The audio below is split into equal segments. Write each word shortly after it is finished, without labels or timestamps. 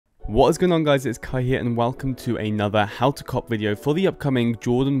What is going on, guys? It's Kai here and welcome to another how to cop video for the upcoming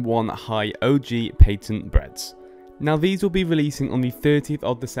Jordan 1 High OG patent Breds. Now these will be releasing on the 30th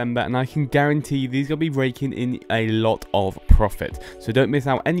of December and I can guarantee these will be raking in a lot of profit. So don't miss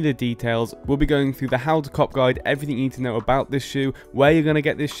out any of the details. We'll be going through the how to cop guide, everything you need to know about this shoe, where you're going to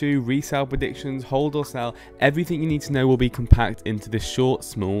get this shoe, resale predictions, hold or sell, everything you need to know will be compact into this short,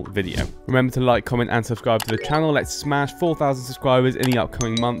 small video. Remember to like, comment and subscribe to the channel. Let's smash 4,000 subscribers in the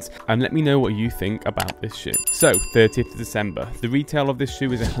upcoming months and let me know what you think about this shoe. So 30th of December, the retail of this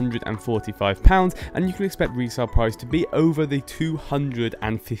shoe is £145 and you can expect resale price to be over the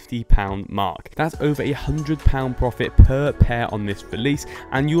 £250 mark. That's over £100 profit per pair on this release,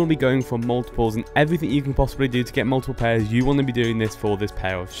 and you will be going for multiples and everything you can possibly do to get multiple pairs. You want to be doing this for this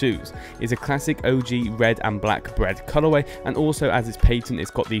pair of shoes. It's a classic OG red and black Bred colorway, and also as it's patent, it's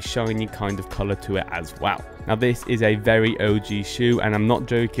got the shiny kind of color to it as well. Now this is a very OG shoe and I'm not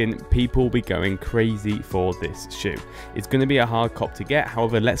joking, people will be going crazy for this shoe. It's going to be a hard cop to get,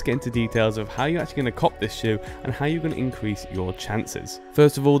 however let's get into details of how you're actually going to cop this shoe and how you're going to increase your chances.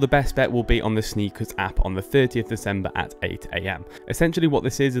 First of all, the best bet will be on the Sneakers app on the 30th December at 8 AM. Essentially what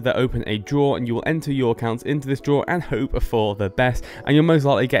this is that open a drawer and you will enter your accounts into this drawer and hope for the best, and you'll most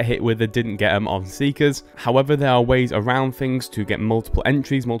likely get hit with the didn't get them on Sneakers. However, there are ways around things to get multiple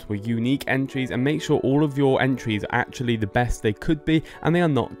entries, multiple unique entries, and make sure all of your entries are actually the best they could be and they are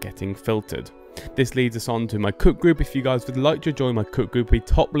not getting filtered. This leads us on to my cook group. If you guys would like to join my cook group, we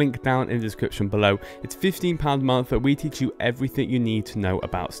top link down in the description below. It's £15 a month that we teach you everything you need to know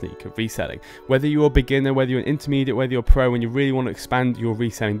about sneaker reselling. Whether you're a beginner, whether you're an intermediate, whether you're a pro and you really want to expand your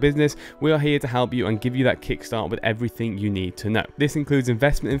reselling business, we are here to help you and give you that kickstart with everything you need to know. This includes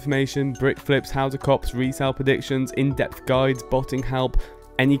investment information, brick flips, how to cops, resale predictions, in-depth guides, botting help.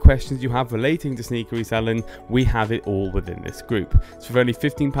 Any questions you have relating to sneaker reselling, we have it all within this group. So for only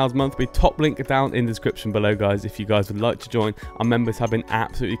 £15 a month, we top link down in the description below, guys, if you guys would like to join. Our members have been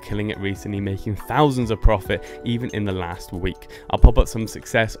absolutely killing it recently, making thousands of profit even in the last week. I'll pop up some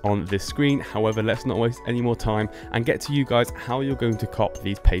success on this screen. However, let's not waste any more time and get to you guys how you're going to cop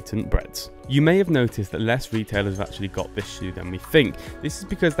these patent Breds. You may have noticed that less retailers have actually got this shoe than we think. This is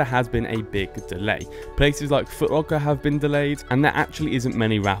because there has been a big delay. Places like Foot Locker have been delayed and there actually isn't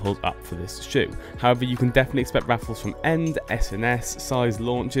many raffles up for this shoe. However, you can definitely expect raffles from End, S&S, size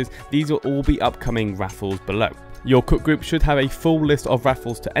launches. These will all be upcoming raffles below. Your cook group should have a full list of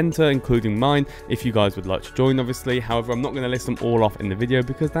raffles to enter, including mine, if you guys would like to join, obviously. However, I'm not going to list them all off in the video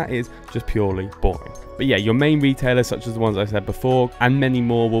because that is just purely boring. But yeah, your main retailers, such as the ones I said before, and many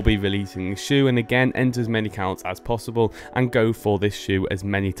more will be releasing this shoe. And again, enter as many counts as possible and go for this shoe as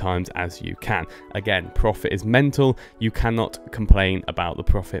many times as you can. Again, profit is mental. You cannot complain about the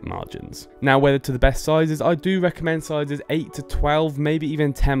profit margins. Now, whether to the best sizes, I do recommend sizes 8 to 12, maybe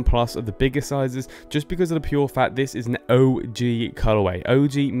even 10 plus of the bigger sizes, just because of the pure fact this is an OG colorway,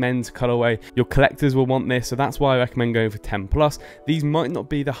 OG men's colorway. Your collectors will want this, so that's why I recommend going for 10 plus. These might not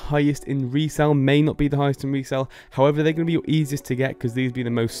be the highest in resale, may not be the highest in resale. However, they're going to be your easiest to get because these be the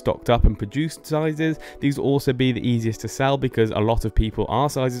most stocked up and produced sizes. These will also be the easiest to sell because a lot of people are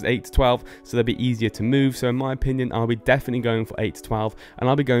sizes 8 to 12, so they'll be easier to move. So in my opinion, I'll be definitely going for 8 to 12 and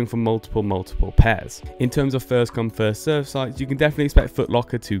I'll be going for multiple pairs. In terms of first come first serve sites, you can definitely expect Foot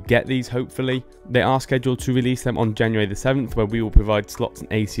Locker to get these. Hopefully they are scheduled to release them on January the 7th, where we will provide slots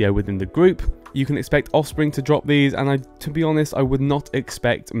and ACO within the group. You can expect Offspring to drop these, and to be honest, I would not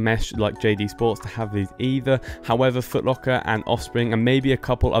expect Mesh like JD Sports to have these either. However, Foot Locker and Offspring and maybe a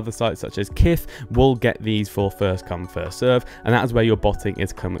couple other sites such as Kith will get these for first come first serve, and that is where your botting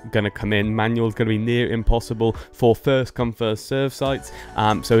is going to come in. Manual is going to be near impossible for first come first serve sites,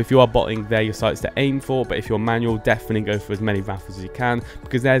 so if you are botting, they're your sites to aim for. But if you're manual, definitely go for as many raffles as you can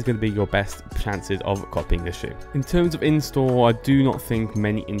because there's going to be your best chances of copying the shoe. In terms of in-store, I do not think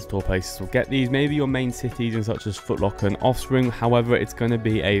many in-store places will get these. Maybe your main cities and such as Foot Locker and Offspring. However, it's going to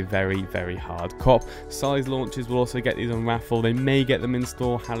be a very hard cop. Size launches will also get these on raffle. They may get them in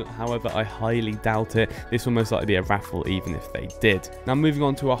store, however I highly doubt it. This will most likely be a raffle even if they did. Now moving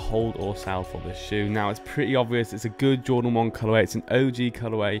on to a hold or sell for this shoe. Now it's pretty obvious it's a good Jordan 1 colorway, it's an OG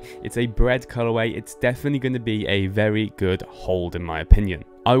colorway, it's a Bred colorway. It's definitely going to be a very good hold in my opinion.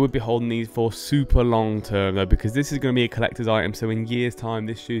 I would be holding these for super long term though, because this is going to be a collector's item. So in years time,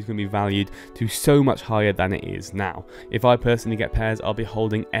 this shoe is going to be valued to so much higher than it is now. If I personally get pairs, I'll be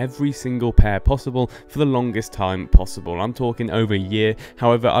holding every single pair possible for the longest time possible. I'm talking over a year.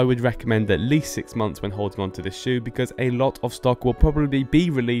 However, I would recommend at least 6 months when holding on to this shoe, because a lot of stock will probably be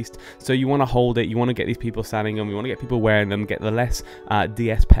released, so you want to hold it, you want to get these people selling them, you want to get people wearing them, get the less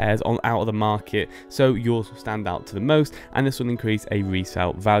DS pairs out of the market, so you'll stand out to the most, and this will increase a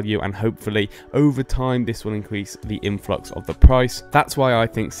resale value, and hopefully over time this will increase the influx of the price. That's why I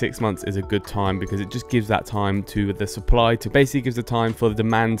think 6 months is a good time, because it just gives that time to the supply, to basically gives the time for the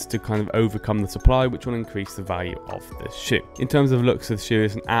demand to kind of overcome the supply, which will increase the value of the shoe. In terms of looks of the shoe,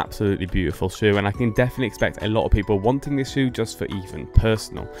 it's an absolutely beautiful shoe, and I can definitely expect a lot of people wanting this shoe just for even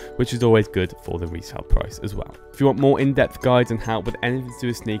personal, which is always good for the resale price as well. If you want more in-depth guides and help with anything to do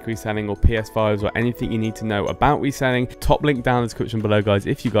with sneaker reselling or PS5s or anything you need to know about reselling, top link down in the description below, guys,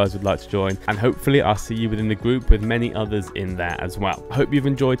 if you guys would like to join, and hopefully I'll see you within the group with many others in there as well. I hope you've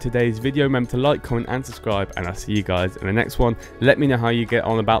enjoyed today's video. Remember to like, comment and subscribe, and I'll see you guys in the next one. Let me know how you get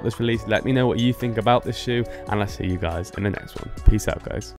on about this release, let me know what you think about this shoe, and I'll see you guys in the next one. Peace out, guys.